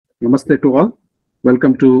Namaste to all.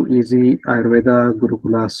 Welcome to Easy Ayurveda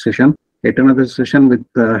Gurukula session. Yet another session with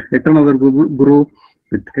yet another guru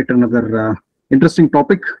with yet another interesting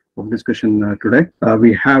topic of discussion today.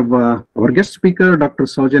 We have our guest speaker, Dr.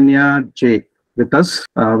 Saujanya J, with us.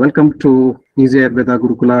 Welcome to Easy Ayurveda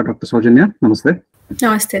Gurukula, Dr. Saujanya. Namaste.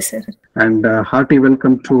 Namaste, sir. And hearty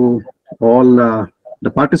welcome to all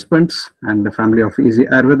the participants and the family of Easy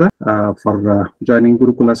Ayurveda for joining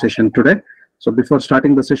Gurukula session today. So before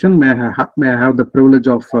starting the session, may I have the privilege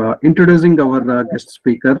of introducing our guest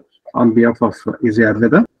speaker on behalf of Easy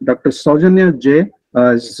Ayurveda. Dr. Saujanya J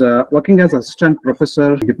is working as Assistant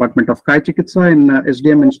Professor, Department of Kai Chikitsa in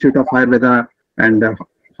SDM Institute of Ayurveda and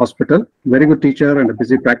Hospital. Very good teacher and a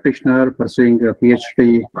busy practitioner pursuing a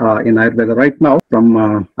PhD in Ayurveda right now from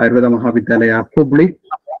Ayurveda Mahavidyalaya, Hubli.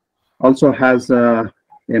 Also has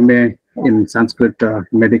MA in Sanskrit,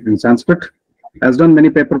 medical in Sanskrit. Has done many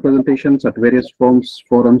paper presentations at various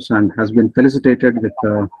forums and has been felicitated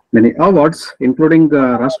with many awards, including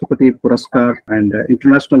Rashtrapati Puraskar and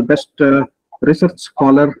International Best Research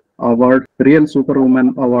Scholar Award, Real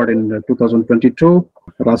Superwoman Award in 2022,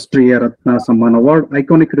 Rashtriya Ratna Samman Award,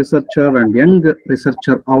 Iconic Researcher and Young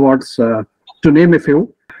Researcher Awards, to name a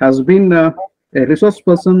few. Has been a resource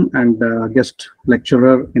person and guest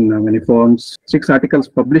lecturer in many forums, 6 articles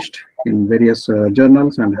published in various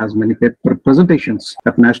journals, and has many paper presentations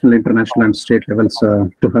at national, international and state levels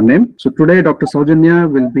to her name. So today Dr. Saujanya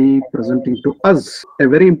will be presenting to us a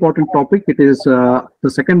very important topic. It is the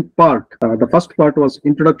second part. The first part was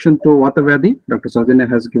Introduction to Vata Vyadhi. Dr. Saujanya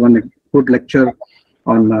has given a good lecture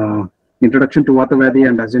on Introduction to Vata Vyadhi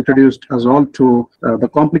and has introduced us all to the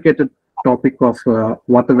complicated topic of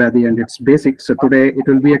Vata Vyadhi and its basics. So today it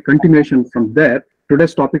will be a continuation from there.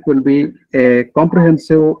 Today's topic will be a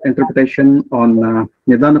comprehensive interpretation on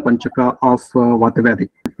Nidana Panchaka of Vata Vyadhi.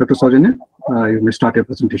 Dr. Saujanya, you may start your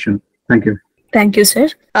presentation. Thank you. Thank you, sir.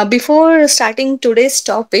 Before starting today's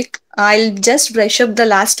topic, I'll just brush up the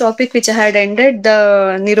last topic which I had ended,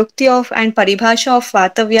 the Nirukti of and Paribhasha of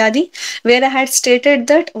Vata Vyadhi, where I had stated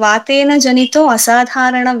that Vatena Janito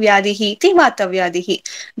Asadharana Vyadihi iti Vata Vyadihi.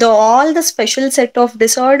 All the special set of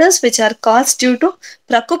disorders which are caused due to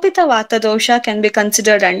Prakupita Vata Dosha can be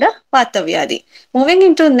considered under Vata Vyadhi. Moving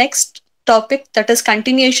into next topic, that is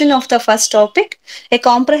continuation of the first topic, a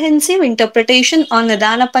comprehensive interpretation on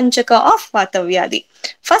Nidana Panchaka of Vata Vyadhi.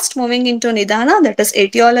 First, moving into Nidana, that is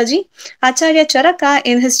etiology. Acharya Charaka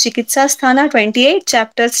in his Chikitsa Sthana 28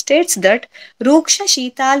 chapter states that Ruksha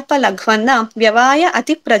Shitalpa Laghvanna Vyavaya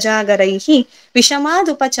Ati Prajagaraihi Vishamad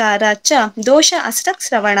Upacharacha Dosha Astak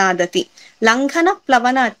Sravanadati Langhana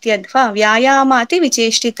Plavana Atyadva Vyayamati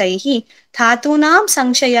Vicheshtitaihi Dhatunam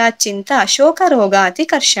Sankshayat Chinta Shoka Rogati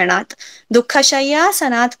Karshanat Dukkhashaya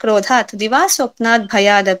Sanat Krodhat Diva Swapnat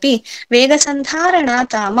Bhayadapi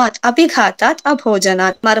Vegasandharanat Amat Abhighatat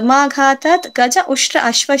Abhojanat Marmaghatat Gaja Ushtra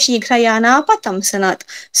Ashva Shighrayanapa Tamsanat.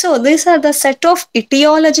 So these are the set of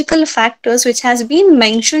etiological factors which has been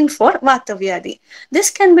mentioned for Vata Vyadhi. This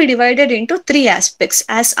can be divided into 3 aspects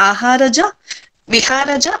as Aharaja,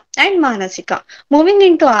 Viharaja and Manasika. Moving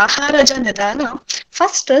into Aharaja Nidana,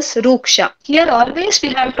 first is Ruksha. Here always we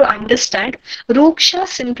have to understand Ruksha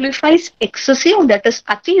simplifies excessive, that is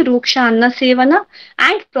Ati Ruksha Anna Sevana,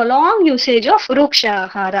 and prolonged usage of Ruksha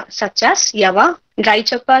Ahara such as Yava, Gai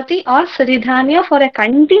Chapati or Siridhanya for a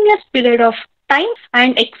continuous period of time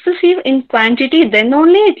and excessive in quantity, then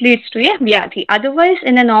only it leads to a Vyadhi. Otherwise,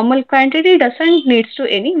 in a normal quantity, doesn't leads to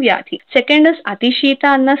any Vyadhi. Second is Atishita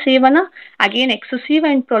Anna Sevana. Again, excessive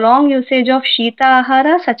and prolonged usage of Shita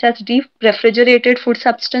Ahara such as deep refrigerated food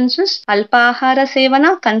substances. Alpa Ahara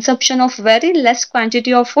Sevana, consumption of very less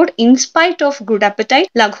quantity of food in spite of good appetite.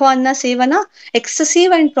 Laghu Anna Sevana,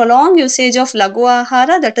 excessive and prolonged usage of Laghu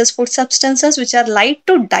Ahara, that is food substances which are light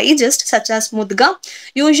to digest such as Mudga.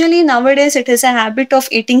 Usually nowadays it is a habit of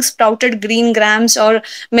eating sprouted green grams or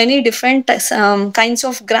many different kinds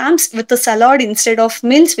of grams with the salad instead of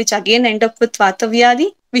meals, which again end up with Vata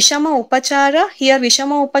Vyadhi. Vishama Upachara. Here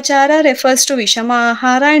Vishama Upachara refers to Vishama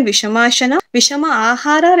Ahara and Vishamashana. Vishama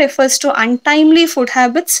Ahara refers to untimely food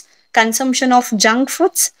habits, consumption of junk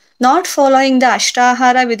foods, not following the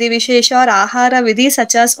Ashtahara Vidhi Vishesha or Ahara Vidhi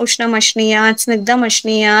such as Ushnamashniya,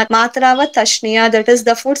 Snigdhamashniya, Matravat Ashniya, that is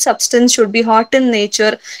the food substance should be hot in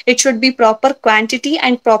nature, it should be proper quantity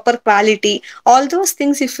and proper quality. All those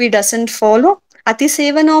things if we doesn't follow,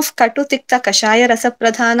 Atisevana of Katu Tikta Kashaya Rasa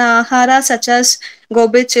Pradhana Ahara such as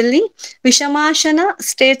Gobe chilli. Vishamashana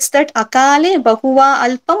states that Akale Bahuva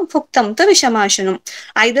Alpam Phuktam to Vishamashanam,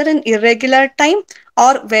 either in irregular time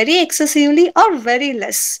or very excessively or very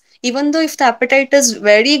less. Even though if the appetite is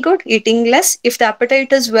very good, eating less. If the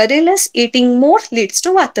appetite is very less, eating more leads to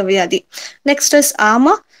Vata Vyadhi. Next is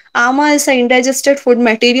Ama. Ama is an indigested food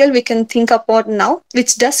material we can think about now,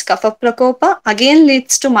 which does Kapha Prakopa. Again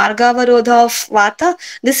leads to Margavarodha of Vata.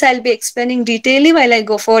 This I'll be explaining detailedly while I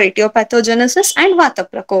go for etiopathogenesis and Vata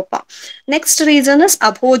Prakopa. Next reason is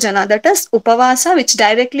Abhojana, that is Upavasa, which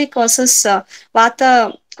directly causes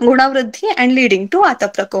Vata Gunavriddhi and leading to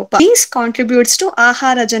Vata Prakopa. These contributes to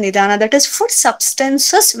Aharaja Nidana, that is food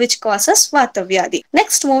substances which causes Vata Vyadhi.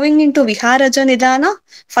 Next, moving into Viharaja Nidana,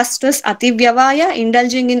 first is Ati Vyavaya,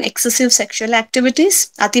 indulging in excessive sexual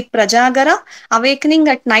activities. Ati Prajagara, awakening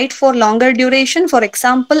at night for longer duration, for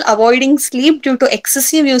example, avoiding sleep due to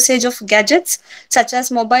excessive usage of gadgets such as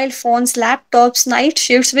mobile phones, laptops, night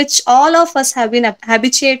shifts, which all of us have been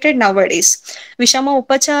habituated nowadays. Vishama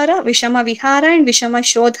Upachara, Vishama Vihara, and Vishama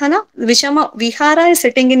Shodhana. Vishama Vihara is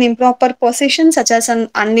sitting in improper position, such as an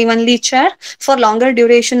unevenly chair, for longer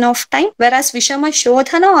duration of time, whereas Vishama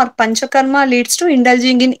Shodhana or Panchakarma leads to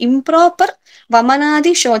indulging in improper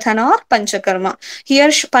Vamanadi Shodhana or Panchakarma. Here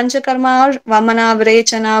Panchakarma or Vamana,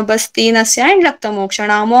 Vrechana, Basti, Nasya and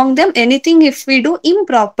Raktamokshana. Among them, anything if we do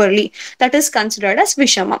improperly, that is considered as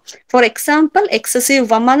Vishama. For example, excessive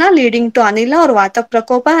Vamana leading to Anila or Vata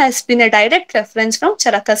Prakopa has been a direct reference from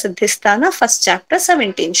Charaka Siddhisthana, first chapter,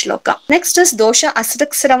 17 shloka. Next is Dosha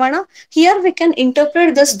Asrik Sravana. Here we can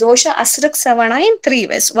interpret this Dosha Asrik Sravana in three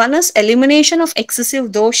ways. One is elimination of excessive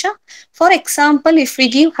dosha. For example, if we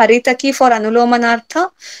give Haritaki for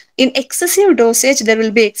Anulomanartha, in excessive dosage, there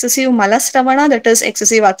will be excessive Malasravana, that is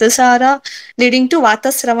excessive Atasara, leading to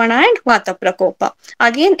Vatasravana and Vata Prakopa.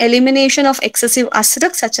 Again, elimination of excessive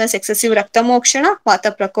Asrak, such as excessive Raktamokshana,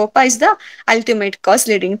 Vata Prakopa is the ultimate cause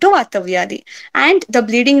leading to Vata Vyadhi. And the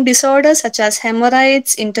bleeding disorders such as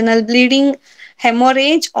hemorrhoids, internal bleeding,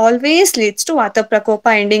 hemorrhage always leads to Vata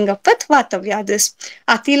Prakopa, ending up with Vata Vyadhis.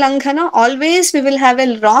 Ati Langhana, always we will have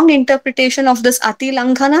a wrong interpretation of this Ati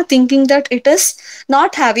Langhana, thinking that it is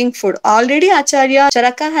not having food. Already Acharya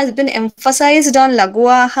Charaka has been emphasized on Lagu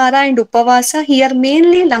Ahara and Upavasa. Here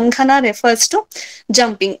mainly Langhana refers to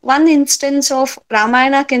jumping. One instance of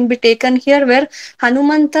Ramayana can be taken here where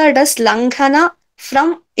Hanumanta does Langhana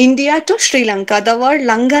from India to Sri Lanka. The word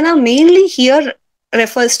Langhana mainly here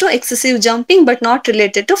refers to excessive jumping but not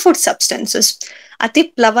related to food substances.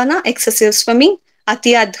 Ati Plavana, excessive swimming.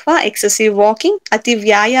 Ati Adhva, excessive walking. Ati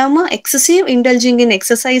Vyayama, excessive indulging in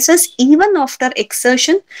exercises even after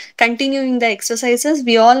exertion, continuing the exercises.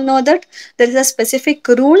 We all know that there is a specific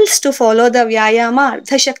rules to follow the Vyayama.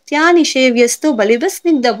 Ardha Shaktya Nishevyastu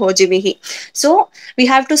Balibasnigdha Bhojivihi. So we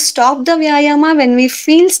have to stop the Vyayama when we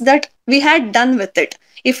feels that we had done with it.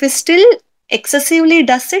 If we still excessively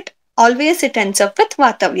does it, always it ends up with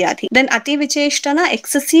Vata Vyadhi. Then Ati Vicheshtana,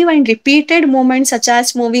 excessive and repeated movements such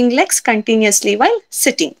as moving legs continuously while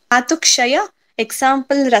sitting. Atukshaya,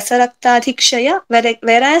 example Rasaraktadhikshaya,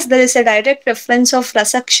 whereas there is a direct reference of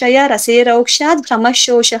Rasakshaya, Raseraukshat,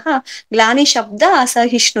 Brahmashoshaha, Glani Shabda,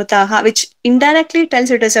 Asahishnutaha, which indirectly tells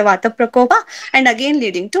it is a Vata Prakopa and again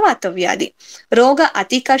leading to Vata Vyadhi. Roga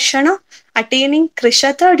Atikarshana, attaining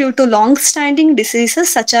Krishata due to long-standing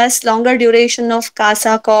diseases such as longer duration of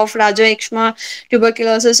Kasa, cough, Rajaikshma,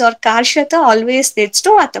 tuberculosis or Karshata always leads to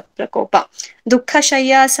Vata Prakopa. Dukkha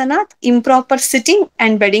Shayyasana, improper sitting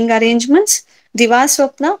and bedding arrangements.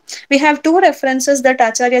 Divaswapna, we have two references that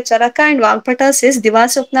Acharya Charaka and Vagpata says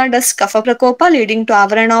Divaswapna does Kapha Prakopa leading to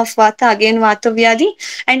Avarana of Vata, again Vata Vyadhi,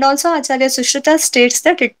 and also Acharya Sushruta states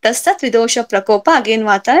that it does the Tridosha Prakopa, again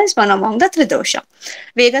Vata is one among the Tridosha.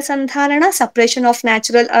 Vega Sandharana, suppression of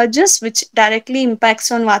natural urges which directly impacts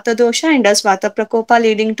on Vata Dosha and does Vata Prakopa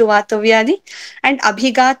leading to Vata Vyadhi. And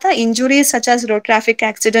Abhigata, injuries such as road traffic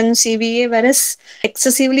accidents, CVA, whereas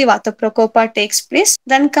excessively Vata Prakopa takes place.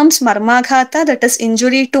 Then comes Marmaghata, that is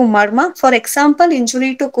injury to Marma. For example,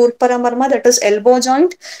 injury to Kurpara Marma, that is elbow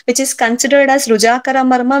joint, which is considered as Rujakara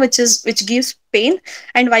Marma, which gives pain,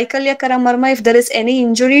 and Vaikalyakara Marma, if there is any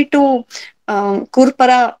injury to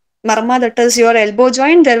Kurpara Marma, that is your elbow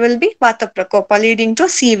joint, there will be Vata Prakopa leading to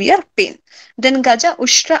severe pain. Then Gaja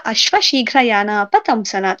Ushtra Ashva Shighra Yana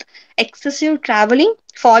Patamsanat. Excessive traveling,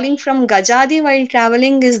 falling from Gajadi while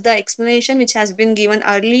traveling is the explanation which has been given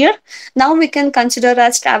earlier. Now we can consider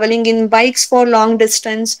as traveling in bikes for long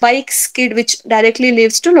distance, bike skid which directly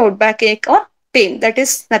leads to low back ache or pain, that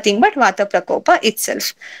is nothing but Vata Prakopa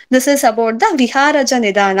itself. This is about the Viharaja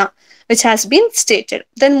Nidana, which has been stated.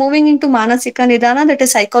 Then moving into Manasika Nidana, that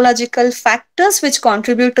is psychological factors which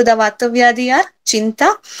contribute to the Vata Vyadhi are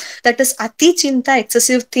Chinta, that is Ati Chinta,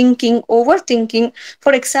 excessive thinking, overthinking.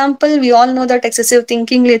 For example, we all know that excessive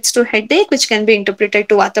thinking leads to headache, which can be interpreted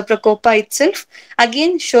to Vata Prakopa itself.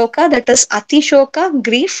 Again, Shoka, that is Ati Shoka,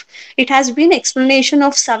 grief. It has been explanation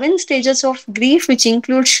of 7 stages of grief, which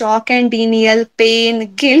include shock and denial,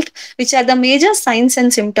 pain, guilt, which are the major signs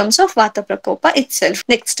and symptoms of Vata Prakopa itself.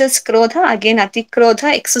 Next is Krodha, again Ati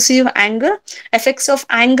Krodha, excessive anger. Effects of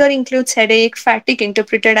anger includes headache, fatigue,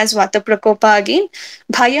 interpreted as Vata Prakopa again.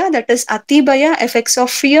 Bhaya, that is Ati Bhaya. Effects of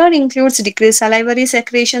fear includes decreased salivary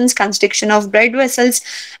secretions, constriction of blood vessels.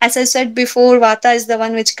 As I said before, Vata is the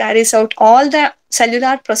one which carries out all the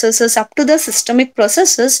cellular processes up to the systemic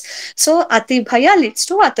processes. So Ati Bhaya leads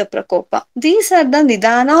to Vata Prakopa. These are the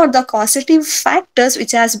Nidana or the causative factors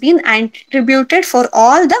which has been attributed for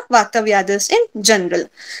all the Vata Vyadhis in general.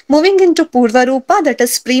 Moving into Poorvaroopa, that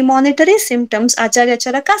is premonitory symptoms, Acharya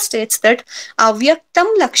Charaka states that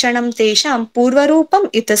Avyaktam Lakshanam Tesham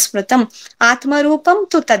Poorvarupam Itasmritam Atmarupam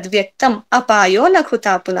tu Tadvyaktam Apayo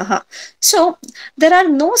Lakhuta Punaha. So there are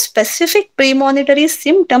no specific premonitory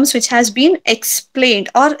symptoms which has been explained,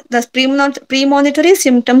 or the premonitory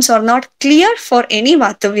symptoms are not clear for any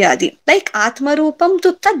Vata Vyadhi. Like Atmarupam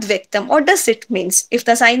tu Tadvyaktam, what does it means? If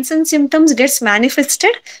the signs and symptoms gets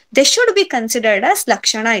manifested, they should be considered as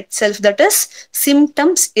Lakshana itself, that is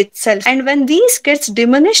symptoms itself. And when these gets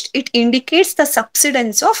diminished, it indicates the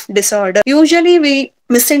subsidence of disorder. Usually we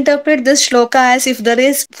misinterpret this shloka as if there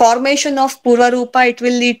is formation of Poorvaroopa, it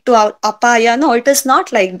will lead to Apaya. No, it is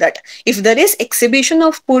not like that. If there is exhibition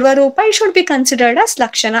of Poorvaroopa, it should be considered as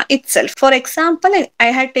Lakshana itself. For example, I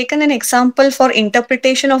had taken an example for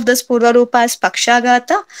interpretation of this Poorvaroopa as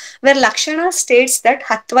Pakshagata, where Lakshana states that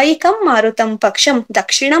Hatvaikam Marutam Paksham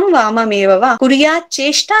Dakshinam Vamamevava Kurya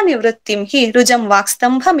Cheshta Nivrittim Hi Rujam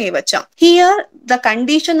Vakstambha Mevacha. Here, the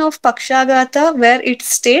condition of Pakshagata, where it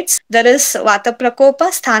states there is Vata Prakopa,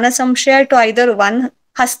 Sthana Samshaya to either one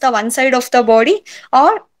hasta, one side of the body,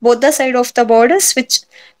 or both the side of the borders, which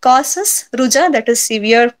causes Ruja, that is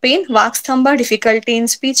severe pain, Vakstambha, difficulty in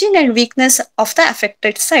speaking, and weakness of the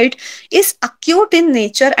affected side, is acute in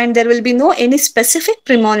nature, and there will be no any specific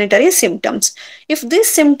premonitory symptoms. If these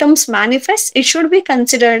symptoms manifest, it should be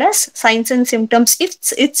considered as signs and symptoms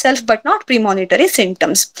itself, but not premonitory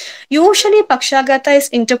symptoms. Usually, Pakshagata is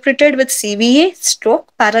interpreted with CVA,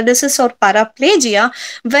 stroke, paralysis, or paraplegia,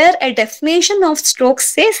 where a definition of stroke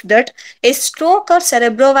says that a stroke or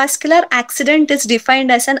cerebrovascular accident is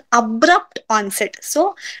defined as an abrupt onset.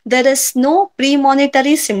 So there is no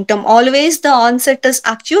premonitory symptom. Always the onset is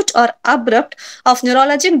acute or abrupt of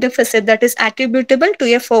neurologic deficit that is attributable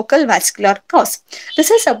to a focal vascular cause. This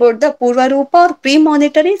is about the Poorvaroopa or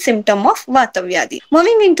premonitory symptom of Vata Vyadhi.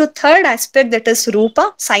 Moving into third aspect, that is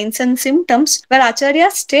Rupa, signs and symptoms, where Acharya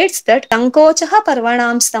states that Sankochaha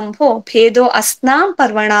Parvanam Stambho Bhedo Asnam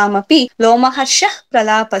Parvanamapi Lomaharsha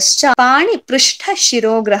Pralapascha Pani Prishtha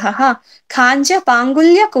Shirograha Khanja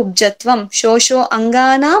Pangulya Kubjatvam Shosho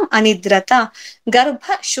Anganam Anidrata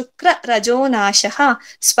Garbha Shukra Rajonashaha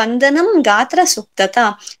Spandanam Gatra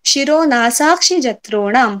Suktata Shiro Nasakshi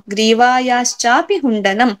Jatronam Grivayaschapi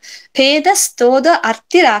Hundanam Pedastoda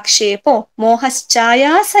Artirakshepo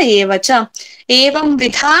Mohaschayasa Evacha Evam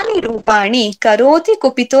Vidhani Rupani Karoti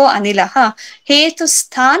Kupito Anilaha Hetu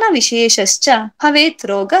Sthana Visheshascha Bhavet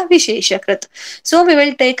Roga Visheshakrit. So we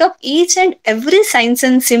will take up each and every signs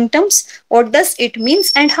and symptoms, what does it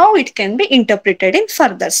means and how it can be interpreted in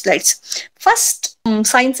further slides. First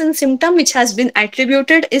signs and symptom which has been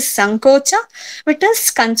attributed is Sankocha, which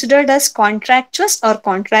is considered as contractus or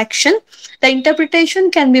contraction. The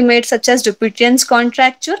interpretation can be made such as Dupuytren's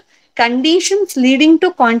contracture, conditions leading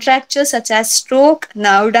to contracture such as stroke,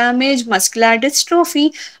 nerve damage, muscular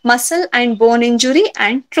dystrophy, muscle and bone injury,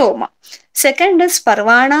 and trauma. Second is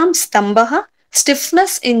Parvanam Stambaha,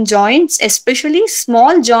 stiffness in joints, especially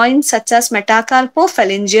small joints such as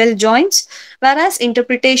metacarpophalangeal joints, whereas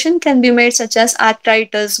interpretation can be made such as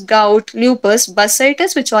arthritis, gout, lupus,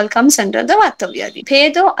 bursitis, which all comes under the Vata Vyadhi.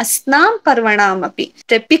 Bhedo Asnam Parvanamapi,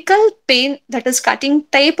 typical pain, that is cutting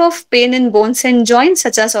type of pain in bones and joints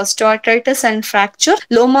such as osteoarthritis and fracture.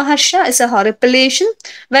 Lomaharsha is a horripilation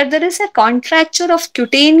where there is a contracture of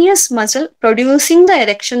cutaneous muscle producing the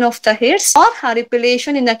erection of the hairs, or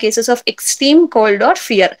horripilation in the cases of extreme cold or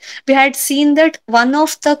fear. We had seen that one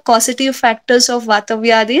of the causative factors of Vata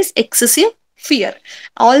Vyadhi is excessive fear.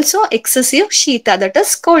 Also excessive Shita, that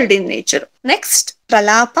is cold in nature. Next,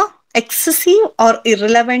 Pralapa, excessive or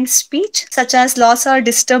irrelevant speech, such as loss or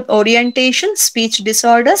disturbed orientation, speech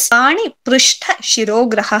disorders, Pani Prushtha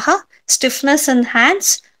Shirograha, stiffness in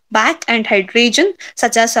hands, back and head region,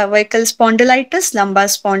 such as cervical spondylitis, lumbar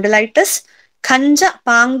spondylitis, Khanja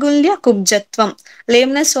Pangulya Kubjatvam,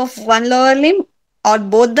 lameness of one lower limb or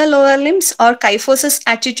both the lower limbs, or kyphosis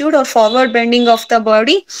attitude or forward bending of the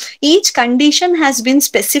body. Each condition has been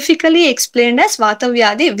specifically explained as Vata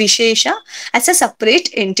Vyadhi Vishesha as a separate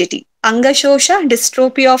entity. Angashosha,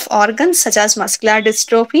 dystrophy of organs such as muscular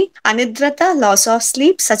dystrophy, Anidrata, loss of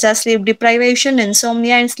sleep such as sleep deprivation,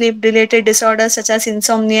 insomnia and sleep related disorders such as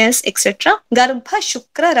insomnia, etc. Garbha,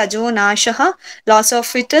 Shukra, Rajo, Nashaha, loss of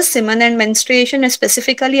fetus, semen and menstruation,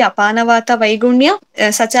 specifically Apanavata Vaigunya,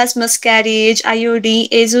 such as miscarriage, IUD,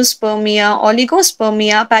 azoospermia,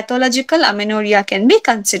 oligospermia, pathological amenorrhea can be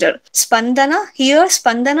considered. Spandana, here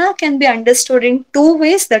Spandana can be understood in two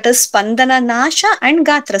ways, that is Spandana Nasha and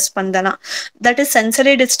Gatra Spandana. That is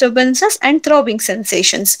sensory disturbances and throbbing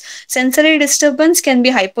sensations. Sensory disturbance can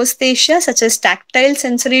be hypostasia such as tactile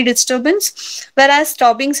sensory disturbance, whereas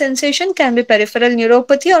throbbing sensation can be peripheral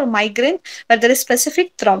neuropathy or migraine where there is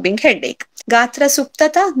specific throbbing headache. Gatra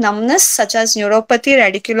Suptata, numbness such as neuropathy,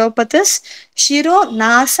 radiculopathy, Shiro,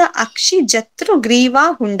 Nasa, Akshi, Jatru,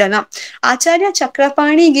 Griva, Hundana. Acharya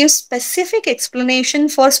Chakrapani gives specific explanation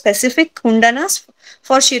for specific Hundanas.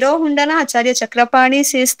 For Shiro Hundana, Acharya Chakrapani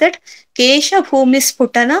says that Kesha Bhumis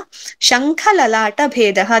Putana, Shankha Lalata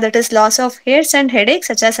Bhedaha, that is loss of hairs and headaches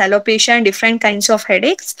such as alopecia and different kinds of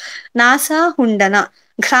headaches. Nasa Hundana.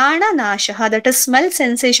 Ghrana Nashaha, that is smell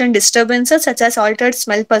sensation disturbances such as altered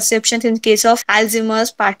smell perceptions in case of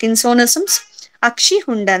Alzheimer's, Parkinsonisms. Akshi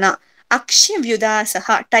Hundana. Akshi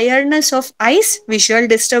Vyudasaha, tiredness of eyes, visual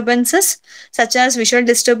disturbances such as visual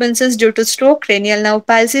disturbances due to stroke, cranial nerve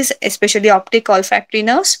palsy, especially optic olfactory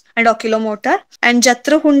nerves, and oculomotor. And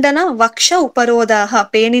Jatru Hundana, Vaksha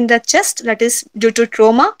Uparodaha, pain in the chest, that is due to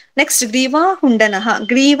trauma. Next, Griva Hundanaha,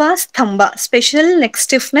 Griva Stamba, special neck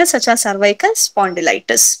stiffness such as cervical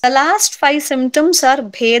spondylitis. The last 5 symptoms are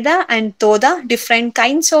Bheda and Toda, different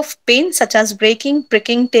kinds of pain such as breaking,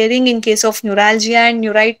 pricking, tearing in case of neuralgia and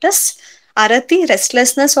neuritis. Arati,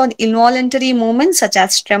 restlessness or involuntary movements such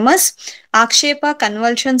as tremors. Akshepa,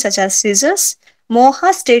 convulsions such as seizures.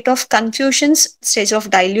 Moha, state of confusions, stage of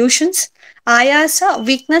dilutions. Ayasa,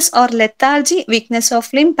 weakness or lethargy, weakness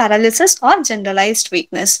of limb, paralysis or generalized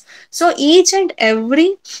weakness. So each and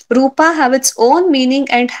every rupa have its own meaning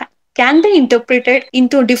and can be interpreted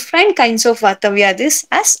into different kinds of Vata Vyadhis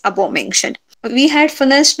as above mentioned. We had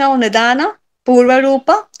finished now Nidana,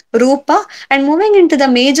 Poorvaroopa, Rupa, and moving into the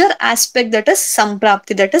major aspect, that is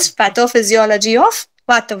Samprapti, that is pathophysiology of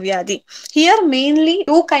Vata Vyadhi. Here mainly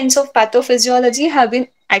 2 kinds of pathophysiology have been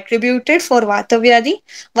attributed for Vata Vyadhi.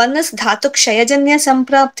 One is Dhatu Kshayajanya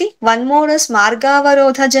Samprapti, one more is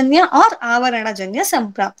Margavarodhajanya or Avaranajanya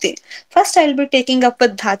Samprapti. First I will be taking up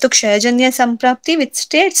with Dhatu Kshayajanya Samprapti, which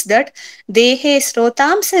states that Dehe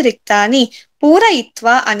Srotamsa Riktani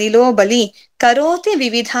Purayitva Anilo Bali Karoti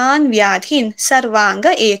Vividhan Vyadhin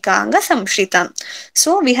Sarvanga Ekanga Samshritam.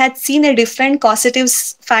 So we had seen a different causative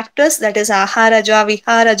factors, that is Aharaja,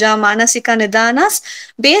 Viharaja, Manasika Nidanas.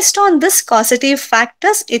 Based on this causative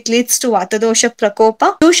factors, it leads to Vata Dosha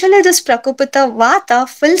Prakopa. Usually this Prakopita Vata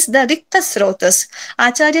fills the Rikta Srotas.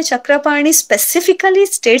 Acharya Chakrapani specifically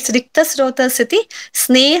states Rikta Srotas iti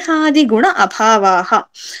Snehadi Guna Abhavaha.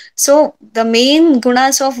 So the main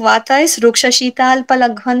gunas of Vata is Ruksha Shita Alpa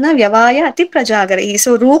Laghvanna Vyavaya Ati Prajagarahi.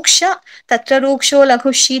 So Ruksha, Tatra Ruksho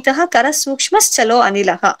Laghu Shitaha Karas Sukshmas Chalo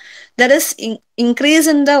Anilaha. There is increase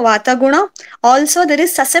in the Vata guna. Also there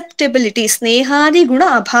is susceptibility, Snehadi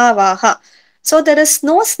Guna Abhavaha. So there is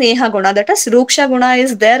no Sneha guna, that is Ruksha guna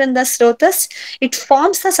is there in the Srotas. It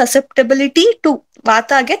forms the susceptibility to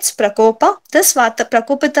Vata gets Prakopa. This Vata,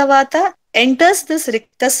 Prakopita Vata enters this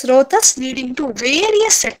Rikta Srotas, leading to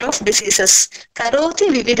various set of diseases. Karoti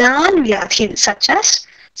Vividhan Vyadhin, such as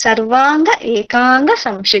Sarvanga Ekanga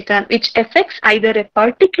Samshitan, which affects either a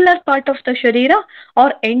particular part of the Sharira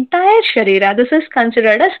or entire Sharira. This is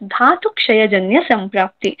considered as Dhatu Kshayajanya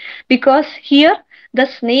Samprapti, because here the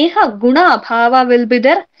Sneha Guna Abhava will be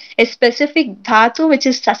there, a specific Dhatu which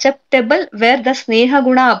is susceptible where the Sneha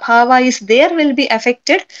Guna Abhava is there will be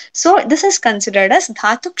affected. So this is considered as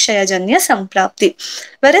Dhatu Kshayajanya Samprapti.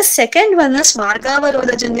 Whereas second one is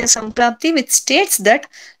Margavarodhajanya Samprapti, which states that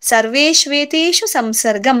Sarveshveteshu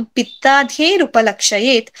Samsargam Pittadhye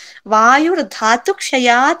Rupalakshayet Vayur Dhatu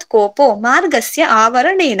Kshayat Kopo Margasya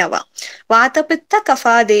Avaranenava Vata Pitta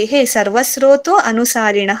Kafadehe Sarvasroto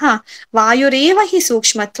Anusarinaha Vayureva hi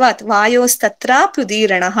Sukshmatvat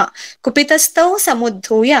Vayostatrapyudiranaha Kupitastau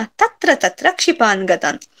Samudhuya Tatra Tatra Kshipan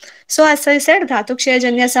Gatan. So as I said,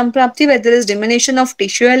 Dhatukshaya-janya Samprapti, where there is diminution of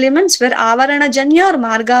tissue elements, where Avarana-janya or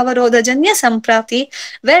Margavarodha-janya Samprapti,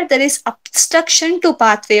 where there is obstruction to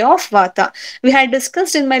pathway of Vata. We had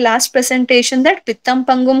discussed in my last presentation that Pittam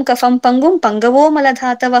Pangum Kafam Pangum Pangavo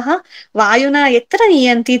Maladhatavaha Vayuna Yatra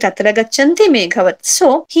Niyanti Tatra Gachanti Meghavat.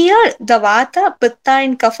 So here the Vata, Pitta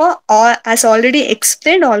and Kapha, as already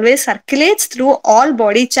explained, always circulates through all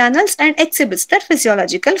body channels and exhibits their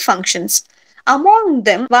physiological functions. Among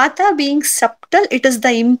them, Vata being subtle, it is the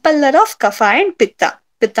impeller of Kapha and Pitta.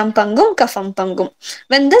 Pittam Pangum, Kafam Pangum.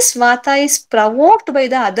 When this Vata is provoked by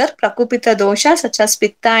the other Prakupita doshas such as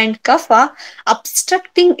Pitta and Kapha,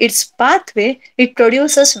 obstructing its pathway, it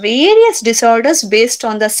produces various disorders based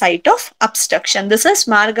on the site of obstruction. This is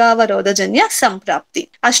Margavarodhajanya Samprapti.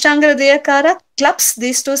 Ashtanga Hridayakara clubs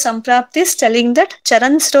these two Sampraptis, telling that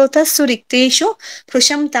Charan Srotas Surikteshu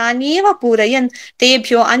Prusham Tanyeva Purayan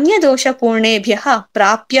Tebhyo Anya Dosha Purnebhyaha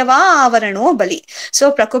Prapyava Avarano Bali.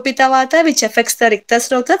 So Prakupita Vata, which affects the Rikta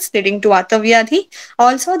Srotas, leading to Vata Vyadhi.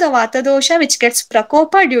 Also the Vata dosha which gets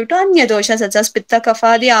Prakopa due to Anya dosha such as Pitta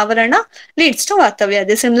Kafadi Avarana leads to Vata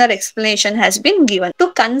Vyadhi. Similar explanation has been given.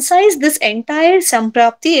 To concise this entire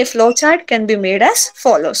Samprapti, a flowchart can be made as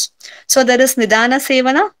follows. So there is Nidana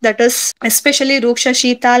Sevana, that is especially Ruksha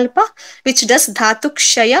Shitalpa, which does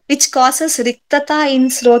Dhatukshaya, which causes Riktata in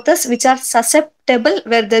Srotas which are susceptible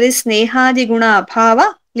where there is Nehadi Guna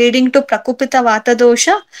Abhava, leading to Prakupita Vata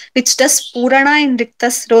dosha, which does Purana in Rikta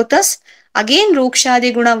Srotas. Again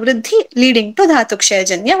Rukshadi Guna Vriddhi, leading to Dhatukshaya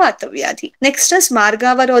Janya Vata Vyadhi. Next is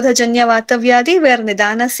Margavarodha Janya Vata Vyadhi, where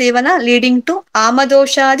Nidana Sevana leading to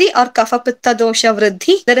Amadoshadi or Kafapitta Dosha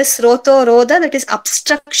Vriddhi. There is Roto Rodha, that is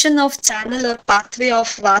obstruction of channel or pathway of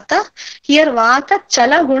Vata. Here Vata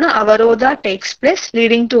Chala Guna Avarodha takes place,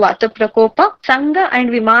 leading to Vata Prakopa. Sangha and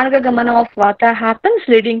Vimarga Gamana of Vata happens,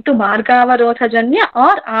 leading to Margavarodha Janya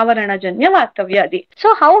or Avarana Janya Vata Vyadhi.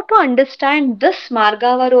 So how to understand this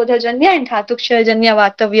Margavarodha Janya and Dhatukshaya Janya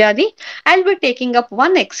Vata Vyadhi? I'll be taking up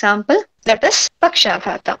one example, that is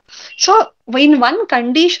Pakshaghata. So in one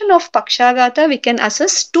condition of Pakshaghata, we can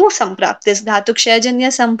assess two Sampraptis, Dhatukshaya Janya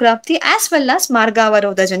Samprapti as well as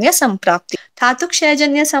Margavarodha Janya Samprapti. Dhatukshaya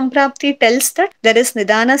Janya Samprapti tells that there is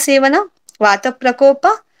Nidana Sevana, Vata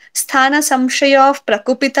Prakopa, Sthana Samshaya of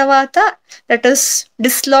Prakupita Vata, that is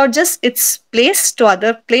dislodges its place to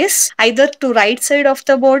other place, either to right side of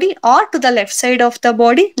the body or to the left side of the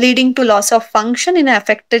body, leading to loss of function in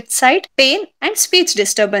affected site, pain and speech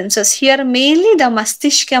disturbances. Here mainly the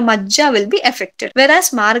Mastishka Majja will be affected. Whereas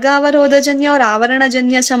Margavarodhajanya or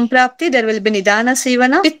Avaranajanya Samprapti, there will be Nidana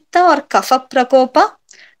Sevana, Pitta or Kapha Prakopa,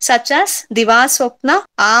 such as Divaswapna,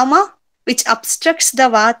 Ama, which obstructs the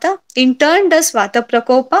Vata, in turn does Vata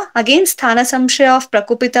Prakopa, against Sthana Samshaya of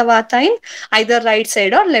Prakupita Vata in either right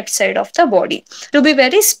side or left side of the body. To be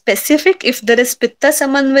very specific, if there is Pitta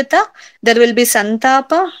Samanvita, there will be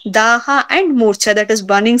Santapa, Daha and Murcha, that is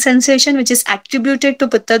burning sensation which is attributed to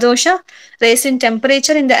Pitta Dosha, raise in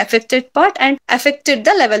temperature in the affected part and affected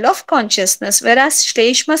the level of consciousness. Whereas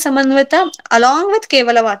Shleshma Samanvita, along with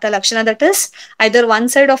Kevala Vata Lakshana, that is either one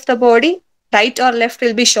side of the body, right or left,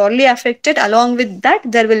 will be surely affected. Along with that,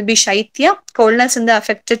 there will be Shaitya, coldness in the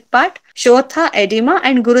affected part, Shotha, edema,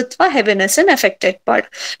 and Gurutva, heaviness in affected part,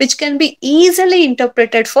 which can be easily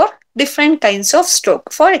interpreted for different kinds of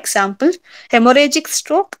stroke. For example, hemorrhagic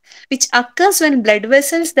stroke, which occurs when blood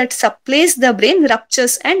vessels that supplies the brain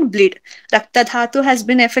ruptures and bleed. Rakta Dhatu has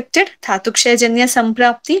been affected, Dhatukshaya Janya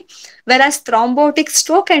Samprapti. Whereas thrombotic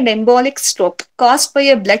stroke and embolic stroke, caused by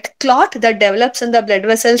a blood clot that develops in the blood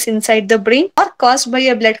vessels inside the brain, or caused by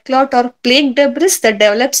a blood clot or plaque debris that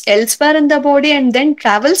develops elsewhere in the body and then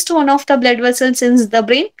travels to one of the blood vessels in the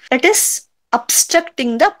brain, that is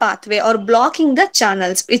obstructing the pathway or blocking the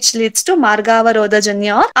channels, which leads to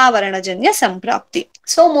Margavarodhajanya or Avaranajanya Samprapti.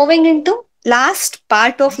 So moving into last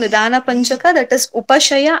part of Nidana Panchaka, that is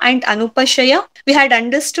Upashaya and Anupashaya. We had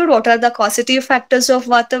understood what are the causative factors of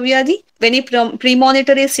Vata Vyadhi. Any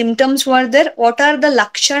premonitory symptoms were there. What are the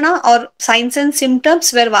Lakshana or signs and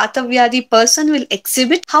symptoms where Vata Vyadhi person will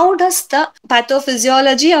exhibit? How does the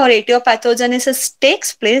pathophysiology or etiopathogenesis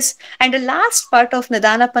takes place? And the last part of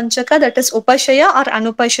Nidana Panchaka, that is Upashaya or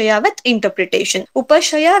Anupashaya with interpretation.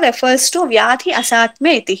 Upashaya refers to Vyadhi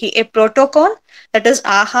Asatme Itihi, a protocol, that is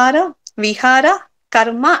Ahara, Vihara,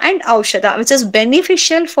 Karma and Aushada, which is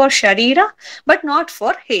beneficial for Sharira but not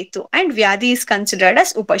for Hetu, and Vyadhi is considered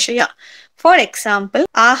as Upashaya. For example,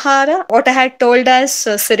 Ahara, what I had told as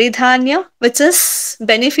Siridhanya, which is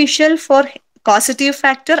beneficial for causative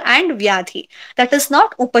factor and Vyadhi. That is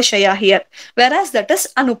not Upashaya here, whereas that is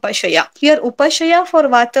Anupashaya. Here, Upashaya for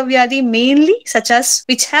Vata Vyadhi mainly such as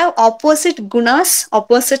which have opposite gunas,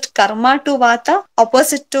 opposite karma to Vata,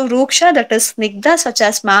 opposite to Ruksha, that is Snigdha, such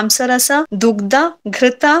as Mamsarasa, Dugdha,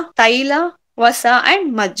 Ghrita, Taila, Vasa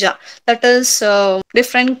and Majja. That is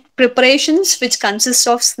different preparations which consist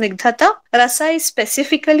of Snigdhata. Rasa is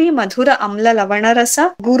specifically Madhura Amla Lavana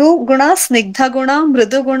Rasa. Guru Guna, Snigdha Guna,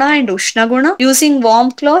 Mridu Guna and Ushna Guna. Using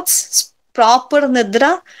warm clothes, proper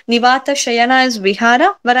Nidra, Nivata Shayana is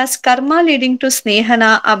Vihara, whereas Karma leading to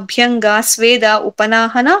Snehana, Abhyanga, Sveda,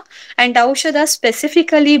 Upanahana and Aushada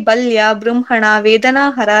specifically Balya, Brumhana,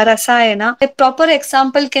 Vedana, Hara, Rasayana. A proper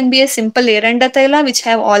example can be a simple Erandataila which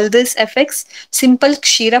have all these effects. Simple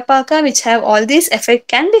Kshirapaka which have all these effects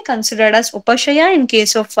can be considered as Upashaya in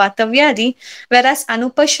case of Vata Vyadhi, whereas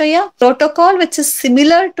Anupashaya protocol which is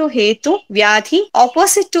similar to Hetu Vyadhi,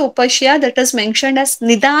 opposite to Upashaya, that is mentioned as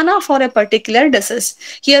Nidana for a particular disease.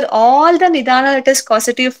 Here all the Nidana, that is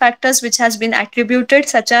causative factors which has been attributed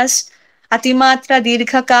such as Atimatra,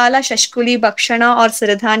 Dirghakala, Shashkuli, Bhakshana or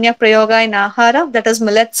Siridhanya Prayoga in Ahara, that is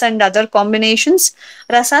millets and other combinations.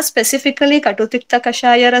 Rasa specifically Katutikta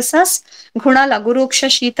Kashaya Rasas, Guna Laguruksha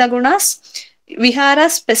Shita Gunas. Vihara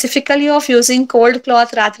specifically of using cold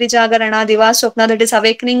cloth, Ratri Jagarana, Diva Swapna, that is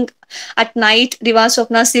awakening at night, Diva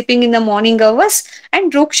Swapna, sleeping in the morning hours,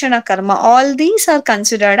 and Rukshana Karma. All these are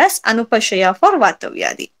considered as Anupashaya for Vata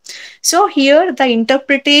Vyadhi. So here the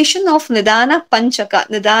interpretation of Nidana Panchaka,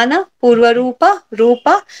 Nidana, Poorvaroopa,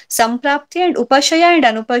 Rupa, Samprapti and Upashaya and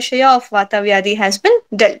Anupashaya of Vata Vyadhi has been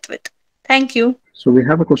dealt with. Thank you. So we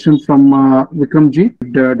have a question from Vikramji.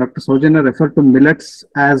 Dr. Saujanya referred to millets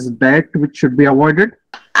as diet which should be avoided.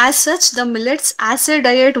 As such, the millets as a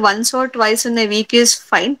diet once or twice in a week is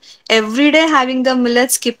fine. Every day having the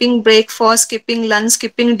millets, skipping breakfast, skipping lunch,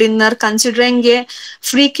 skipping dinner, considering a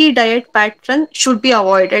freaky diet pattern should be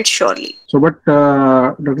avoided surely. So, but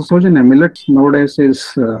Dr. Saujanya, millets nowadays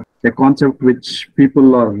is a concept which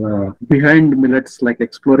people are behind millets, like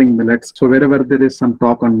exploring millets. So wherever there is some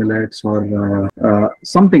talk on millets or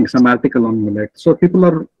some article on millets, so people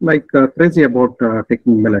are like crazy about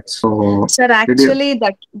taking millets. So, sir, actually,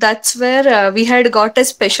 that's where we had got a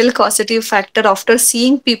special causative factor after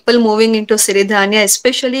seeing people moving into Siridhanya,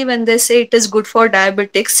 especially when they say it is good for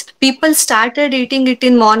diabetics. People started eating it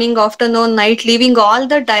in morning, afternoon, night, leaving all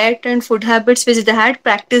the diet and food habits which they had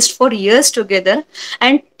practiced for years together,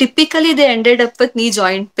 and typically they ended up with knee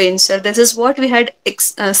joint pain, sir. This is what we had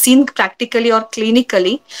seen practically or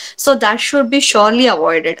clinically. So that should be surely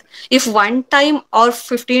avoided. If one time or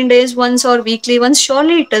 15 days once or weekly once,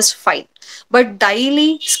 surely it is fine. But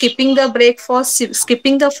daily skipping the breakfast,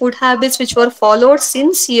 skipping the food habits which were followed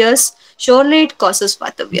since years, surely it causes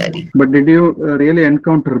Vata Vyadhi. But did you really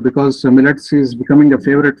encounter, because millets is becoming a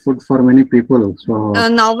favorite food for many people? So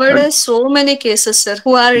nowadays, so many cases, sir,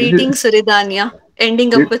 who are eating Siridhanya,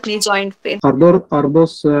 ending up with knee joint pain. Are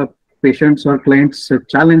those patients or clients a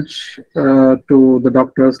challenge to the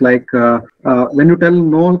doctors? Like when you tell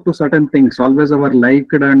no to certain things, always our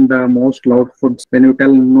liked and most loved foods, when you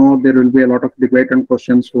tell no, there will be a lot of debate and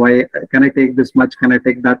questions. Why can I take this much? Can I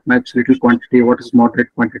take that much? Little quantity? What is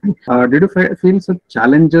moderate quantity? Did you feel some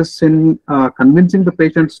challenges in convincing the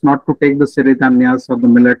patients not to take the Siridhanyas or the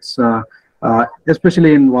millets?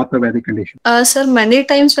 Especially in Vata Vyadhi condition? Sir, many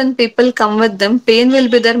times when people come with them, pain will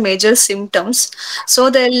be their major symptoms.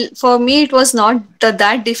 So for me, it was not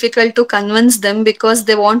that difficult to convince them because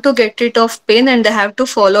they want to get rid of pain and they have to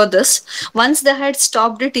follow this. Once they had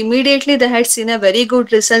stopped it, immediately they had seen a very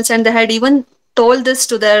good results and they had even told this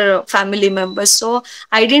to their family members. So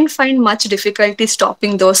I didn't find much difficulty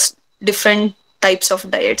stopping those different types of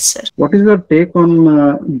diets, sir. What is your take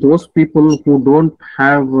on those people who don't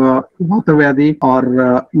have Vata Vyadhi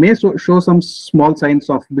or may show some small signs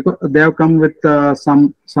of, because they have come with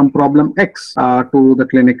some problem X to the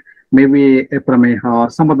clinic, maybe a prameha or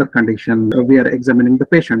some other condition? We are examining the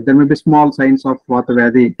patient. There may be small signs of Vata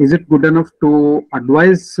Vyadhi. Is it good enough to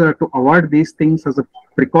advise to avoid these things as a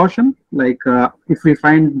precaution? Like if we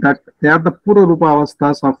find that they are the Poorvaroopa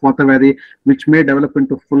avasthas of Vata Vyadhi, which may develop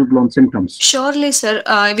into full-blown symptoms. Surely, sir.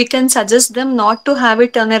 We can suggest them not to have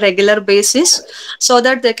it on a regular basis so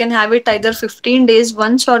that they can have it either 15 days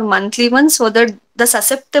once or monthly once, so that the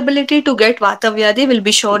susceptibility to get Vata Vyadhi will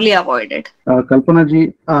be surely avoided. Kalpana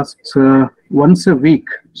ji asks, once a week,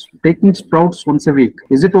 taking sprouts once a week,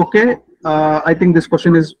 is it okay? I think this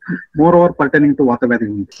question is more pertaining to Vata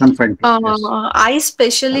Vyadhi confined. Yes. I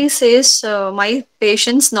specially says my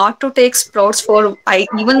patients not to take sprouts for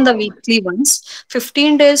even the weekly ones.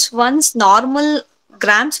 15 days once, normal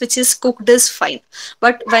grams which is cooked is fine.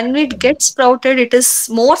 But when it gets sprouted, it is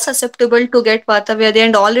more susceptible to get Vata Vyadhi,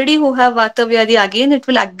 and already who have Vata Vyadhi, again it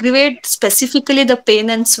will aggravate specifically the pain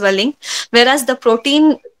and swelling, whereas the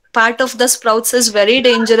protein part of the sprouts is very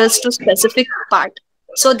dangerous to specific part.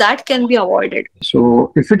 So that can be avoided.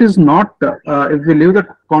 So if it is not, if we leave the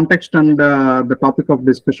context and the topic of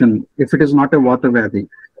discussion, if it is not a Vata Vyadhi,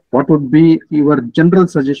 what would be your general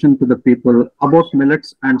suggestion to the people about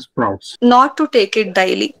millets and sprouts? Not to take it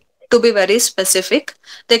daily. To be very specific,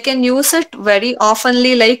 they can use it very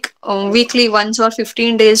oftenly, like weekly once or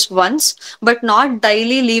 15 days once, but not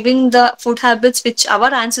daily, leaving the food habits which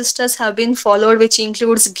our ancestors have been followed, which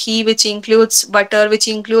includes ghee, which includes butter, which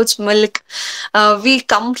includes milk. We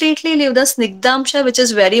completely leave the snigdhamsha, which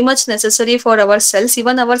is very much necessary for our cells.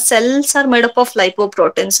 Even our cells are made up of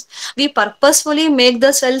lipoproteins. We purposefully make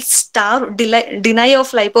the cells starve, deny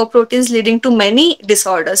of lipoproteins, leading to many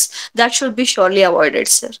disorders. That should be surely avoided,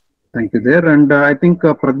 sir. Thank you there. And I think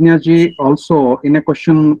Pradnya ji also, in a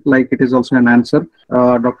question like it is also an answer,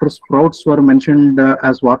 Dr. Sprouts were mentioned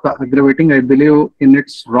as Vata aggravating, I believe, in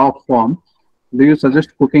its raw form. Do you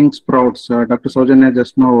suggest cooking sprouts? Dr. Saujanya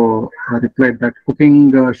just now replied that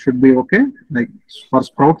cooking should be okay, like for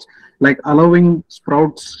sprouts, like allowing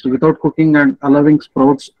sprouts without cooking and allowing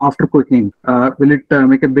sprouts after cooking. Will it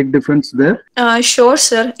make a big difference there? Sure,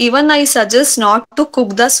 sir. Even I suggest not to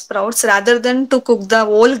cook the sprouts rather than to cook the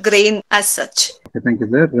whole grain as such. Okay, thank you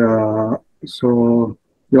there. So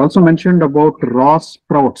you also mentioned about raw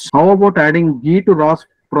sprouts. How about adding ghee to raw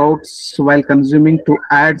sprouts while consuming to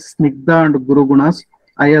add snigdha and gurugunas?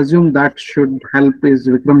 I assume that should help is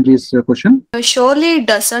Vikramji's question. Surely it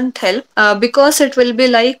doesn't help because it will be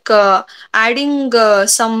like adding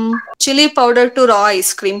some chili powder to raw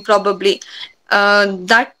ice cream, probably.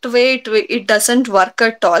 That way it doesn't work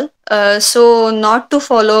at all. So not to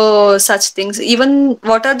follow such things. Even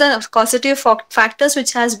what are the causative factors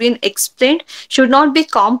which has been explained should not be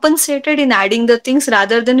compensated in adding the things,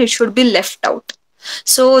 rather than it should be left out.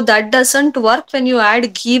 So that doesn't work when you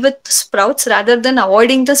add ghee with sprouts. Rather than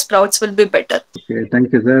avoiding the sprouts will be better. Okay,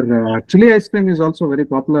 thank you, sir. Chili ice cream is also very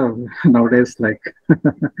popular nowadays. Like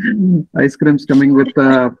ice creams coming with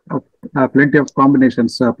plenty of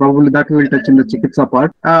combinations. Probably that we will touch in the chikitsa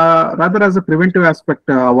part. Rather, as a preventive aspect,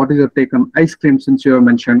 what is your take on ice cream? Since you have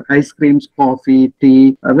mentioned ice creams, coffee,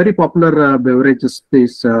 tea, very popular beverages.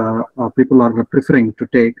 These people are preferring to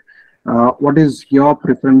take. What is your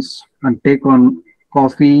preference and take on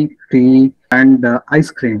coffee, tea, and ice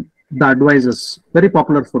cream? The advices, very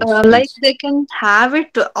popular foods. Like they can have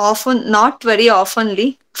it often, not very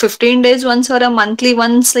oftenly. 15 days once or a monthly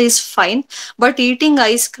once is fine. But eating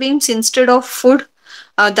ice creams instead of food,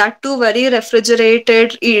 that too very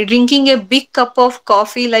refrigerated, drinking a big cup of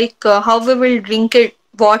coffee, like how we will drink it,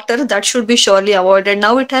 water, that should be surely avoided.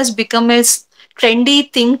 Now it has become a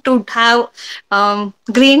trendy thing to have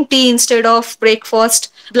green tea instead of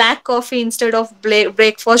breakfast, black coffee instead of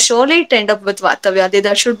breakfast. Surely it end up with Vata Vyadhi.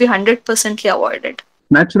 That should be 100% avoided.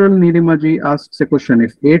 Natural Nidimaji asks a question.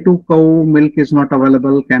 If A2 cow milk is not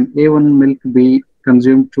available, can A1 milk be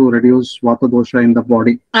consumed to reduce Vata dosha in the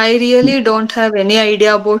body? I really don't have any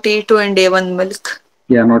idea about A2 and A1 milk.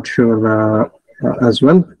 Yeah, not sure as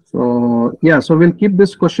well. So yeah, so we'll keep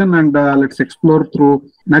this question and let's explore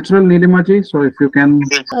through natural Nilimaji. So if you can.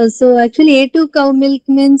 So actually A2 cow milk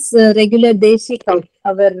means regular Deshi cow,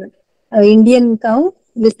 our Indian cow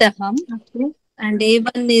with a hump. Okay. And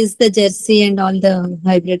A1 is the Jersey and all the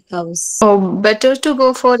hybrid cows. Oh, better to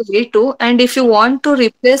go for A2. And if you want to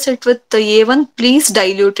replace it with the A1, please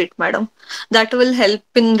dilute it, madam. That will help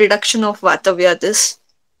in reduction of Vata Vyadhis.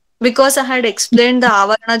 Because I had explained the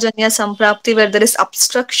Avarana Janya Samprapti, where there is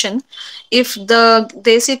obstruction. If the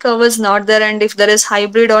Desi cow is not there and if there is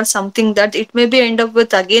hybrid or something, that it may be end up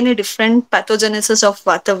with again a different pathogenesis of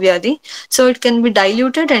Vata Vyadhi. So it can be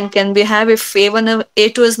diluted and can be have if A1 or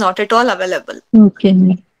A2 is not at all available.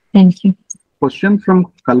 Okay, thank you. Question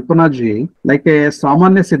from Kalpana ji, like a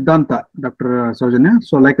Samanya Siddhanta, Dr. Saujanya.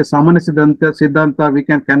 So like a Samanya Siddhanta, we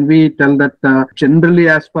can we tell that generally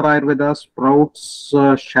as per Ayurveda, sprouts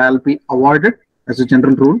shall be avoided as a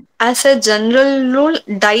general rule? As a general rule,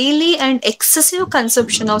 daily and excessive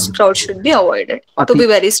consumption of sprouts should be avoided. To be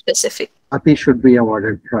very specific. Ati should be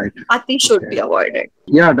avoided, right? Ati should be avoided.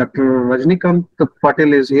 Yeah, Dr. Rajnikant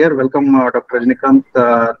Patel is here. Welcome, Dr. Rajnikant,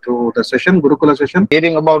 to the session, Gurukula session.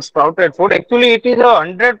 Hearing about sprouted food, actually it is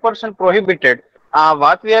 100% prohibited.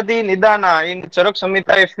 Vata Vyadhi Nidana in Charak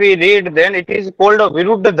Samhita, if we read, then it is called a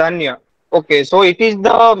Viruddha Dhanya. Okay, so it is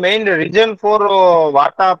the main reason for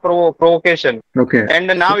Vata provocation. Okay. And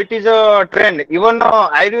now it is a trend. Even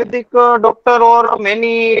Ayurvedic doctor or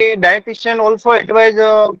many dietitian also advise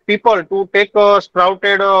people to take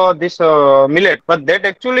sprouted this millet. But that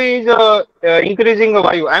actually is increasing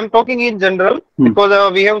value. I am talking in general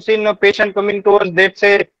because we have seen a patient coming to us that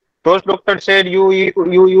say those doctors said you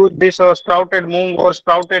use this sprouted moong or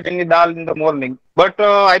sprouted any dal in the morning. But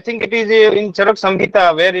I think it is in Charak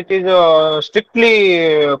Samhita where it is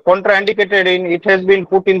strictly contraindicated in. It has been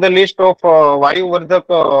put in the list of Vayu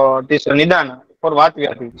Vardhak this Nidana for Vata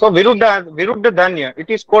Vyadhi. So Viruddha Dhanya. It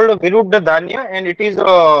is called Viruddha Dhanya and it is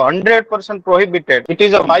 100% prohibited. It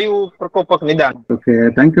is a Vayu Prakopak Nidana.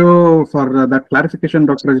 Okay, thank you for that clarification,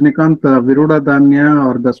 Dr. Rajnikant. Viruddha Dhanya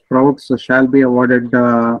or the sprouts shall be avoided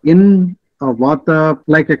in Vata,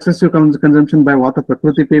 like excessive consumption by Vata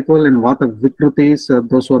Prakriti people in Vata Vikrutis,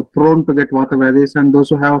 those who are prone to get Vata Vyadhis and those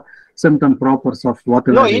who have symptom propers of Vata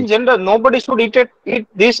No, Vyadhi. in general, nobody should eat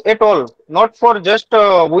this at all. Not for just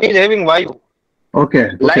who is having Vayu. Okay,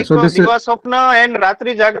 okay. Like So this is Diva Swapna and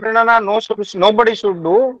Ratri Jagranana, nobody should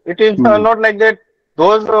do. It is not like that.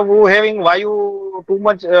 Those who having Vayu too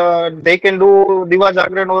much, they can do Diva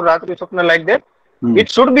Jagran or Ratri Swapna like that.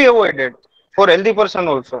 It should be avoided for healthy person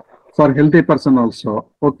also. For healthy person also.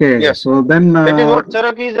 Okay. Yes. So then that is what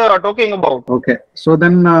Charak is talking about. Okay. So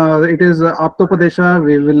then it is Aptopadesha.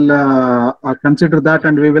 We will consider that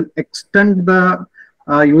and we will extend the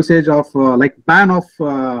usage of like ban of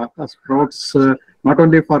sprouts not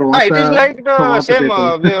only for Vata. It is like the same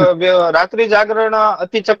Ratri Jagrana,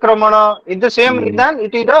 Ati Chakramana. It's the same Nidan.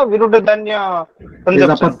 It is a Viruddha Dhanya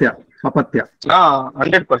consumption. Apatya.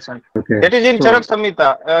 100%. Okay. That is in Charak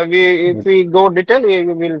Samhita. If we go detail, we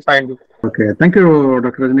will find it. Okay, thank you,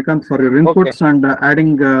 Dr. Rajnikant, for your inputs and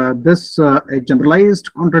adding this a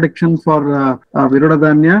generalized contradiction for Viruddha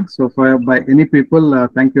Dhanya. So, by any people,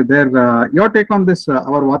 thank you there. Your take on this,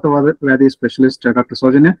 our Vata Vyadhi specialist, Dr.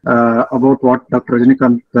 Saujanya, about what Dr.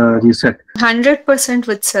 Rajnikant he said. 100%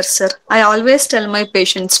 with sir. I always tell my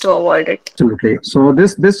patients to avoid it. Absolutely. So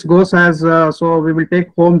this goes as so we will take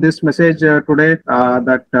home this message today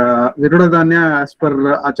that Viruddha Dhanya, as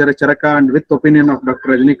per Acharya Charaka and with opinion of Dr.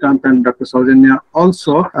 Rajnikant and Dr. Saujanya,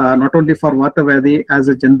 also not only for Vata Vyadhi as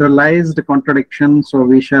a generalized contradiction. So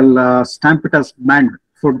we shall stamp it as banned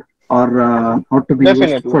food or not to be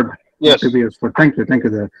used food. Yes. Not to be used food. Thank you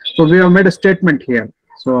there. So we have made a statement here.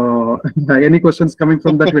 So any questions coming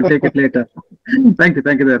from that, we'll take it later. Thank you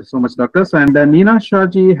there so much, doctors. And Neena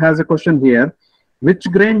Shahji has a question here. Which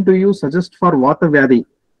grain do you suggest for Vata Vyadhi?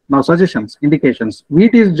 Now, suggestions, indications.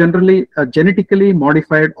 Wheat is generally genetically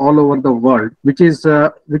modified all over the world. Which is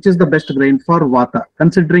the best grain for Vata?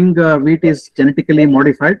 Considering wheat is genetically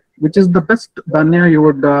modified, which is the best dhanya you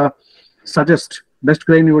would suggest? Best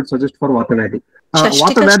grain you would suggest for Vata Vyadhi?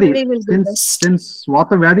 Vata Vyadhi, since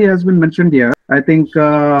Vata Vyadhi has been mentioned here, I think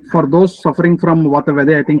for those suffering from Vata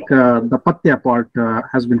Vyadhi, I think the Patya part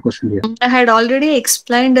has been questioned here. I had already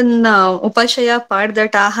explained in Upashaya part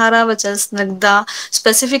that Ahara, which is Nagda,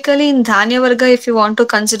 specifically in Dhanya Varga, if you want to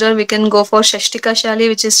consider, we can go for Shashtika Shali,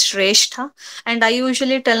 which is Shrestha. And I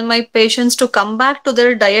usually tell my patients to come back to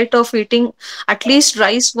their diet of eating at least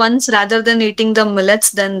rice once rather than eating the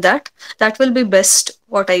millets than that. That will be best,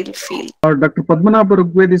 what I feel. Dr. Padmanabha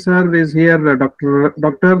Rugvedi sir is here.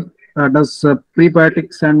 Doctor, does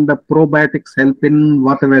prebiotics and probiotics help in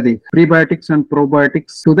Vata Vyadhi? Prebiotics and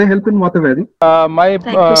probiotics, do they help in Vata Vyadhi? My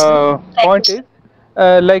point is,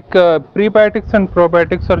 prebiotics and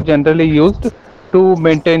probiotics are generally used to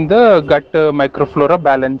maintain the gut microflora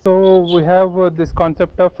balance. So we have this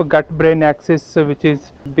concept of gut-brain axis, which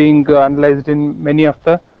is being analyzed in many of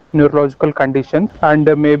the neurological conditions, and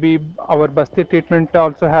maybe our Basti treatment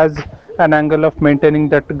also has an angle of maintaining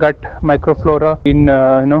that gut microflora in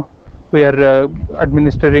we are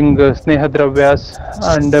administering sneha dravyas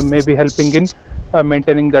and maybe helping in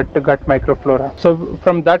maintaining that gut microflora. So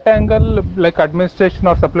from that angle, like administration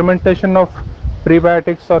or supplementation of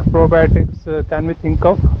prebiotics or probiotics, can we think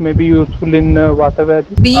of maybe useful in Vata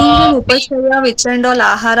Vyadhi? Being in Upashaya, which and all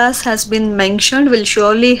Aharas has been mentioned, will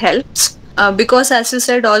surely help. Because as you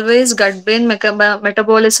said, always gut-brain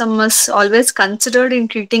metabolism is always considered in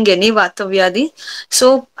treating any Vata Vyadhi.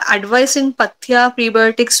 So advising Pathya,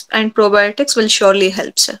 prebiotics and probiotics will surely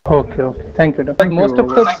help, sir. Okay. Thank you, Doctor. Most of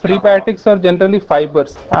the prebiotics are generally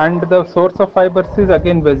fibers, and the source of fibers is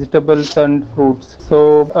again vegetables and fruits.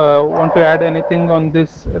 So want to add anything on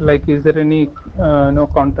this? Like, is there any no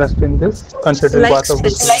contrast in this? Considering Vata Vyadhi,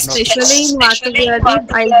 especially in Vata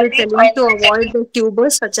Vyadhi, I'll be telling to avoid the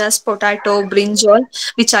tubers such as potato potato, brinjal,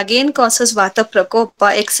 which again causes Vata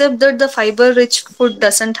Prakopa, except that the fiber-rich food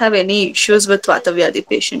doesn't have any issues with Vata Vyadhi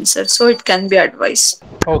patients, sir. So it can be advised.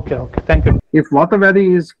 Okay, okay. Thank you. If Vata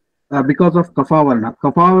Vyadhi is because of Kaphavarta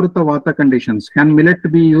Vata conditions, can millet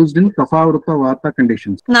be used in Kaphavarta Vata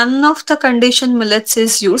conditions? None of the condition millets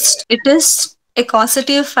is used. It is a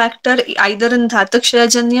causative factor either in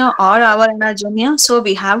Dhatukshayajanya or Avaranajanya, so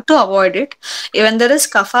we have to avoid it. When there is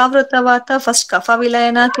Kapha Vata, first Kapha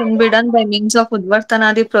Vilayana can be done by means of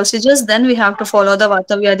Udvartanadi procedures, then we have to follow the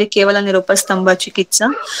Vata Vyadhi Kevala Nirupastamba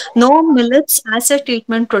Chikitsa. No millets as a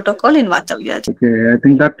treatment protocol in Vata Vyadhi. Okay, I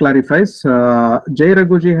think that clarifies. Jay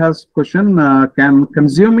Raghuji has question, can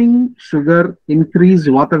consuming sugar increase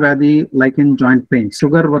Vata Vyadhi like in joint pain?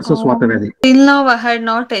 Sugar versus Vata Vyadhi. Till now, I had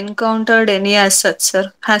not encountered any as such,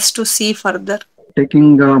 sir. Has to see further.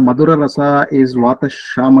 Taking Madhura Rasa is Vata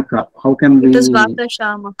Shamaka. How can we? It is Vata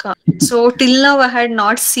Shamaka. So till now I had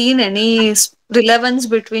not seen any relevance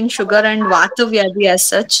between sugar and Vata Vyadhi as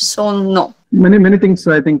such. So no. Many things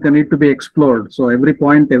I think need to be explored. So every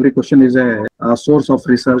point, every question is a source of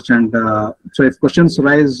research, and so if questions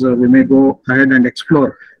rise, we may go ahead and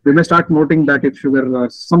explore. We may start noting that if sugar or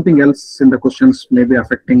something else in the questions may be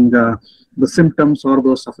affecting the symptoms or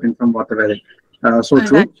those suffering from Vata Vyadhi. So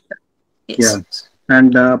true. Yes. Yeah.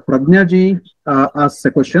 And Prajna ji asks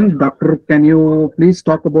a question. Doctor, can you please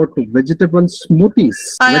talk about vegetable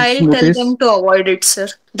smoothies? I'll tell them to avoid it, sir.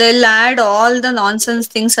 They'll add all the nonsense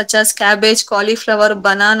things such as cabbage, cauliflower,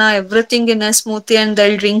 banana, everything in a smoothie, and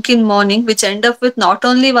they'll drink in morning, which end up with not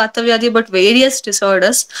only Vata Vyadhi but various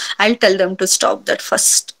disorders. I'll tell them to stop that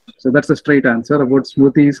first. So that's a straight answer about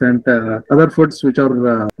smoothies and other foods which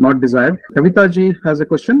are not desired. Kavita ji has a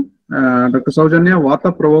question. Dr. Saujanya,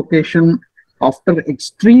 Vata provocation after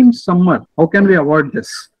extreme summer. How can we avoid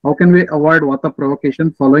this? How can we avoid Vata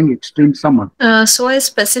provocation following extreme summer? So a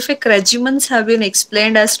specific regimens have been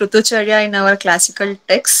explained as Rutucharya in our classical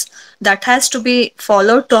texts. That has to be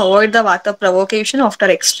followed to avoid the Vata provocation after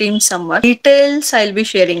extreme summer. Details I'll be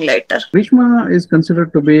sharing later. Grishma is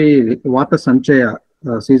considered to be Vata Sanchaya,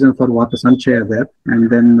 season for Vata Sanchaya there. And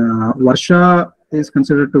then Varsha is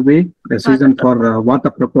considered to be a season for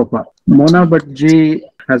Vata Prakopa. Mona Bhatji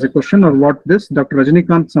has a question or what this. Dr.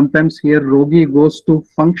 Rajnikant, sometimes here Rogi goes to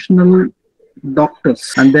functional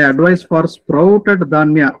doctors and they advise for sprouted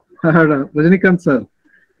dhanya. Rajnikant sir,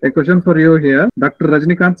 a question for you here. Dr.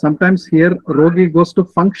 Rajnikant, sometimes here Rogi goes to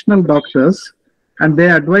functional doctors and they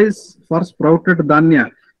advise for sprouted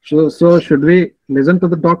dhanya. So should we listen to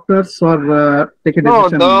the doctors or take a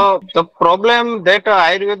decision? No, the problem that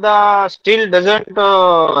Ayurveda still doesn't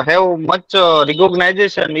have much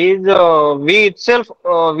recognition is we itself,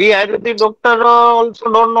 we Ayurvedic doctor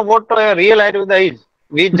also don't know what real Ayurveda is.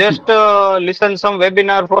 We just listen some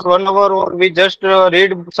webinar for 1 hour, or we just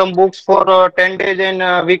read some books for 10 days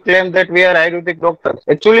and we claim that we are Ayurvedic doctors.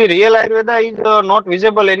 Actually, real Ayurveda is not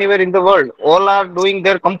visible anywhere in the world. All are doing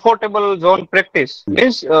their comfortable zone practice.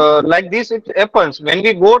 Means like this it happens. When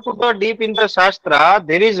we go to the deep in the Shastra,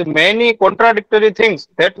 there is many contradictory things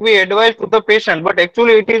that we advise to the patient, but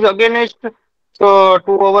actually it is against to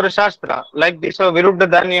our Shastra. Like this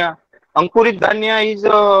Viruddha Dhanya. Ankurit Dhanya is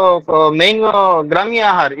main Grami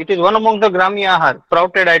Ahar. It is one among the Grami Ahar,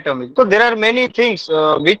 sprouted items. So there are many things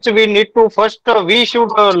which we need to first, we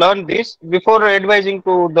should learn this before advising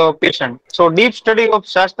to the patient. So deep study of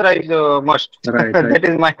Shastra is must. Right. That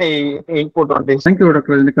is my input on this. Thank you,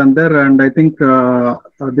 Dr. Rajnikant. And I think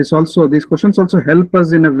these questions also help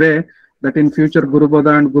us in a way that in future Guru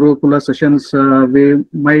Bodha and Gurukula sessions, we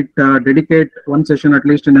might dedicate one session at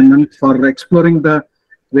least in a month for exploring the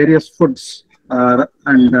various foods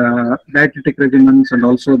and dietetic regimens, and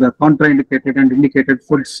also the contraindicated and indicated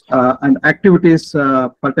foods and activities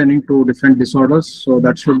pertaining to different disorders. So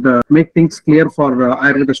that should make things clear for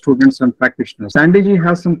Ayurveda students and practitioners. Sandy ji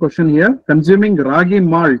has some question here. Consuming Ragi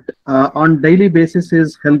malt on daily basis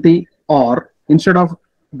is healthy, or instead of,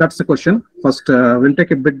 that's the question. First, we'll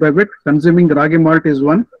take it bit by bit. Consuming Ragi malt is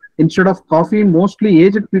one. Instead of coffee, mostly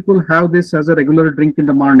aged people have this as a regular drink in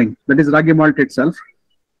the morning. That is Ragi malt itself.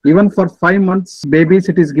 Even for 5 months, babies,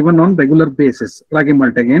 it is given on regular basis. Ragi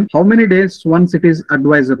malt again. How many days once it is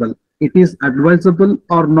advisable? It is advisable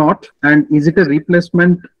or not? And is it a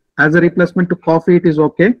replacement? As a replacement to coffee, it is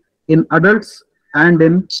okay in adults and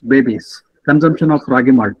in babies. Consumption of Ragi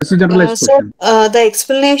malt. This is generalized question. The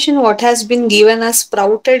explanation what has been given as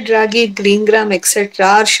sprouted ragi, green gram, etc.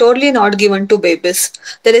 are surely not given to babies.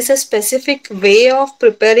 There is a specific way of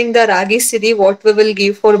preparing the ragi siri what we will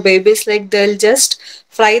give for babies. Like they'll just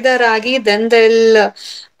fry the ragi, then they'll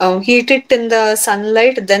heat it in the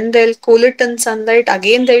sunlight, then they'll cool it in sunlight,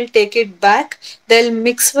 again they'll take it back, they'll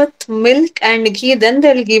mix with milk and ghee, then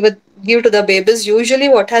they'll give to the babies, usually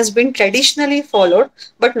what has been traditionally followed.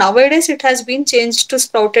 But nowadays it has been changed to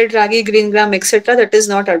sprouted ragi, green gram, etc. That is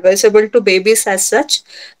not advisable to babies as such.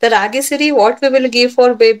 The ragi siri what we will give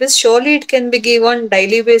for babies, surely it can be given on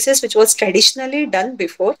daily basis, which was traditionally done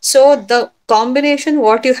before. So the combination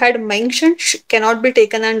what you had mentioned cannot be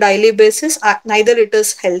taken on daily basis, neither it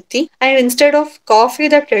is healthy. And instead of coffee,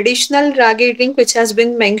 the traditional ragi drink which has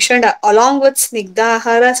been mentioned along with snigdha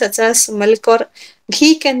ahara such as milk or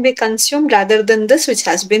ghee can be consumed rather than this which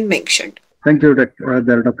has been mentioned. Thank you, Dr.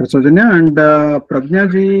 Saujanya. And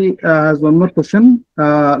Prajna ji has one more question.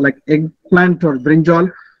 Like eggplant or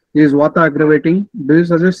brinjal is Vata aggravating. Do you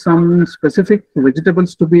suggest some specific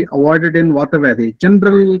vegetables to be avoided in Vata Vyadhi?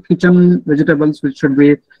 General kitchen vegetables which should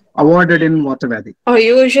be avoided in Vata Vyadhi.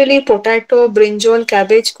 Usually potato, brinjal,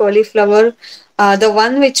 cabbage, cauliflower, the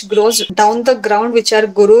one which grows down the ground, which are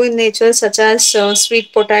guru in nature, such as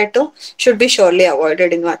sweet potato, should be surely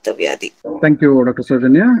avoided in Vata Vyadhi. Thank you, Dr.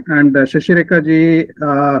 Saujanya. And Shashireka ji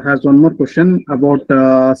has one more question about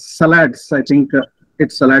salads. I think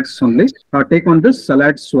it's salads only. Take on this,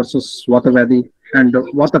 salads versus Vata Vyadhi and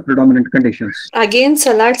Vata predominant conditions. Again,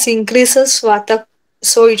 salads increases Vata,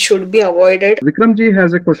 so it should be avoided. Vikram ji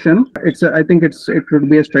has a question. I think it would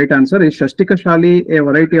be a straight answer. Is Shastika Shali a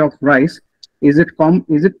variety of rice? Is it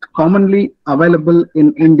commonly available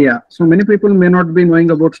in India? So many people may not be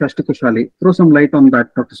knowing about Shastika Shali. Throw some light on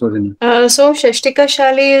that, Dr. Saujanya. So Shastika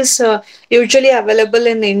Shali is usually available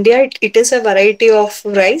in India. It is a variety of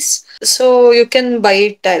rice, so you can buy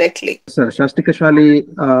it directly. Sir, Shastika Shali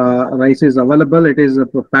rice is available. It is a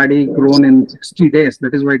paddy grown in 60 days.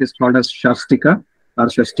 That is why it is called as Shastika or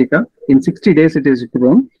Shastika. In 60 days it is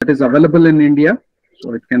grown. It is available in India,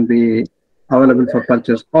 so it can be available for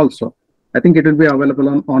purchase also. I think it will be available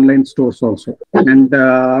on online stores also. And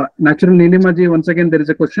Natural Nilima ji, once again, there is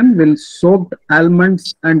a question. Will soaked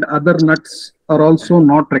almonds and other nuts are also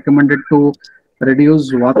not recommended to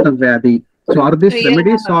reduce Vata Vyadhi? So are these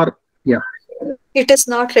remedies or, yeah? It is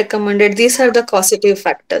not recommended. These are the causative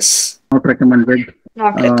factors. Not recommended.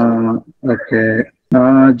 Not recommended. Okay.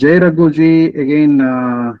 Jay Raghuji, again,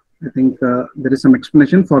 I think there is some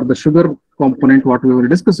explanation for the sugar component, what we were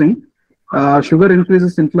discussing. Sugar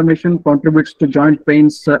increases inflammation, contributes to joint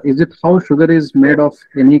pains. Is it how sugar is made of?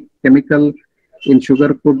 Any chemical in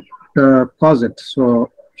sugar could cause it. So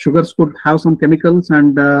sugars could have some chemicals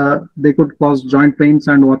and they could cause joint pains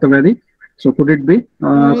and Vata Vyadhi. So could it be?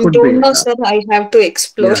 Could don't be. know, sir. I have to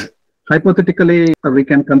explore. Yeah. Hypothetically, we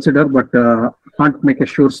can consider, but can't make a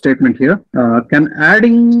sure statement here. Can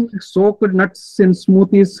adding soaked nuts in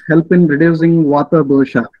smoothies help in reducing Vata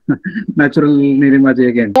dosha? Natural Nirimaji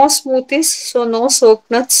again. No smoothies, so no soaked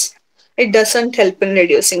nuts. It doesn't help in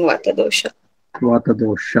reducing Vata dosha. Vata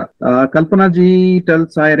dosha. Kalpana ji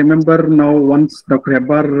tells, I remember now once Dr.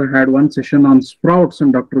 Hebbar had one session on sprouts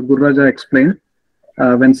and Dr. Gurraja explained.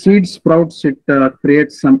 When seed sprouts, it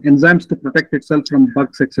creates some enzymes to protect itself from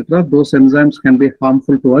bugs, etc. Those enzymes can be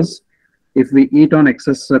harmful to us if we eat on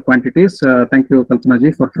excess quantities. Thank you, Kalpana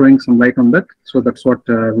ji, for throwing some light on that. So that's what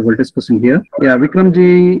we were discussing here. Yeah, Vikram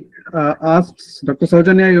ji asks, Dr.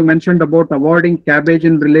 Saujanya, you mentioned about avoiding cabbage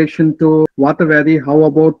in relation to Vata Vyadhi. How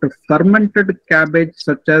about fermented cabbage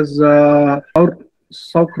such as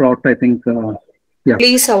sauerkraut, I think. Yeah.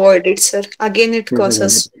 Please avoid it, sir. Again, it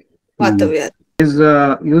causes Vata Vyadhi. Is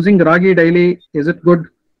using Ragi daily, is it good?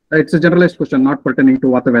 It's a generalized question, not pertaining to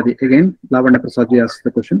Vata Vyadhi. Again, Lavanya Prasad ji asks the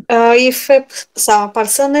question. If a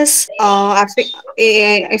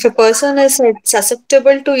person is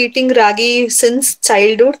susceptible to eating ragi since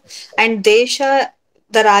childhood and desha,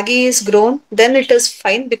 the ragi is grown, then it is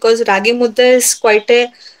fine because ragi mudda is quite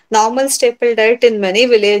a normal staple diet in many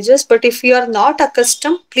villages. But if you are not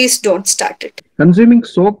accustomed, please don't start it. Consuming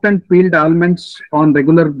soaked and peeled almonds on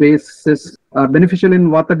regular basis beneficial in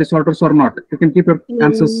Vata disorders or not? You can keep your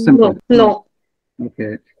answers simple. No.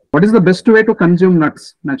 Okay. What is the best way to consume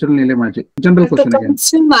nuts? Natural Nilemaji. General question again. To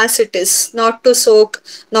consume as it is, not to soak,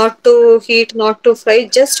 not to heat, not to fry.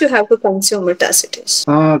 Just you have to consume it as it is.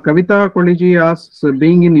 Kavita Koliji asks,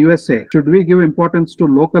 being in USA, should we give importance to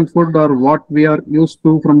local food or what we are used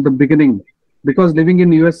to from the beginning? Because living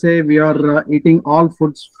in USA, we are eating all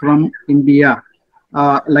foods from India.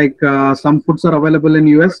 Some foods are available in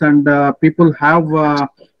US and people have a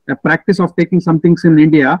practice of taking some things in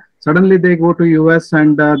India. Suddenly they go to US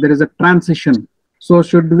and there is a transition. So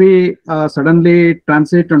should we suddenly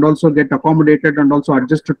transit and also get accommodated and also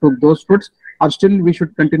adjusted to those foods? or still we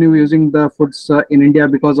should continue using the foods in India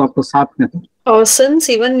because of the SAP method? Since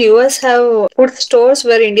even US have food stores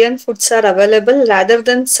where Indian foods are available, rather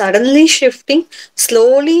than suddenly shifting,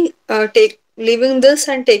 slowly leaving this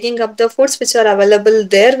and taking up the foods which are available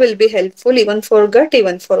there will be helpful even for gut,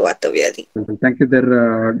 even for Vata Vyadhi. Thank you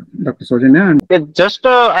there, Dr. Saujanya. And Just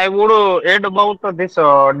I would add about this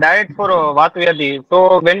diet for Vata Vyadhi.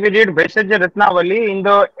 So when we read Bhaishajya Ratnavali, in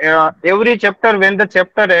the every chapter, when the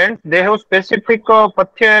chapter ends, they have specific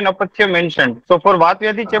Pathya and Apathya mentioned. So for Vata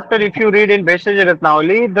Vyadhi chapter, if you read in Bhaishajya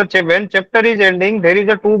Ratnavali, when chapter is ending, there is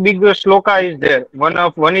a two big shloka is there.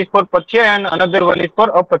 One is for Pathya and another one is for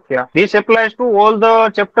Apathya. This applies to all the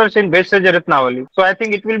chapters in Bhaishajya Ratnavali. So I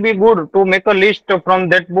think it will be good to make a list from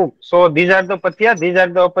that book. So these are the Pathya, these are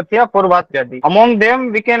the Apathya for Vata Vyadhi. Among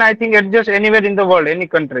them, we can, I think, adjust anywhere in the world, any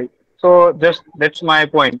country. So just that's my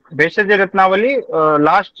point. Bhaishajya Ratnavali,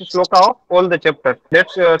 last shloka of all the chapters. That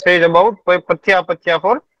says about Pathya Apatya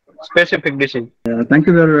for specific disease. thank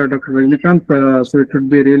you there, Dr. Rajnikant. So it would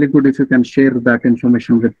be really good if you can share that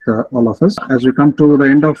information with all of us. As we come to the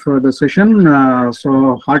end of the session,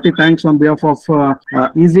 so hearty thanks on behalf of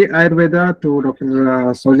Easy Ayurveda to Dr.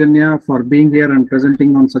 Saujanya for being here and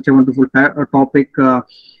presenting on such a wonderful topic.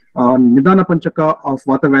 Nidana Panchaka of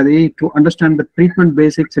Vata Vyadhi. To understand the treatment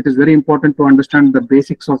basics, it is very important to understand the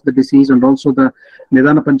basics of the disease and also the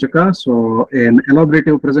Nidana Panchaka. So an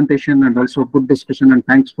elaborative presentation and also good discussion, and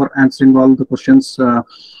thanks for answering all the questions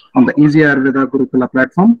on the Easy Ayurveda Gurukula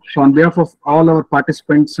platform. So on behalf of all our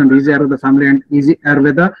participants and Easy Ayurveda family and Easy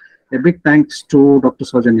Ayurveda, a big thanks to Dr.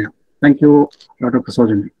 Saujanya. Thank you, Dr.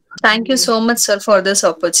 Saujanya. Thank you so much, sir, for this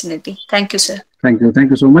opportunity. Thank you, sir. Thank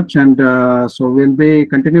you so much. And so we'll be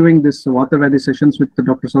continuing this Vata Vyadhi sessions with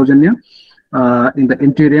Dr. Saujanya in the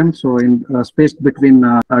interim, so in spaced between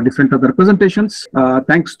different other presentations.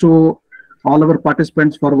 Thanks to all our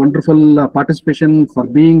participants for wonderful participation, for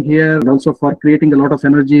being here, and also for creating a lot of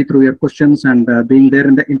energy through your questions and being there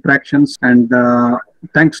in the interactions. And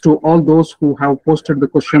thanks to all those who have posted the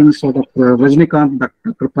questions, so Dr. Rajnikant,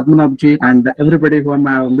 Dr. Padmanabhji, and everybody whom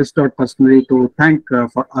I have missed out personally to thank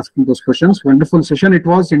for asking those questions. Wonderful session it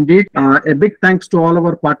was indeed. A big thanks to all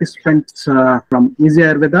our participants from Easy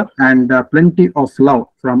Ayurveda, and plenty of love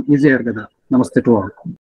from Easy Ayurveda. Namaste to all.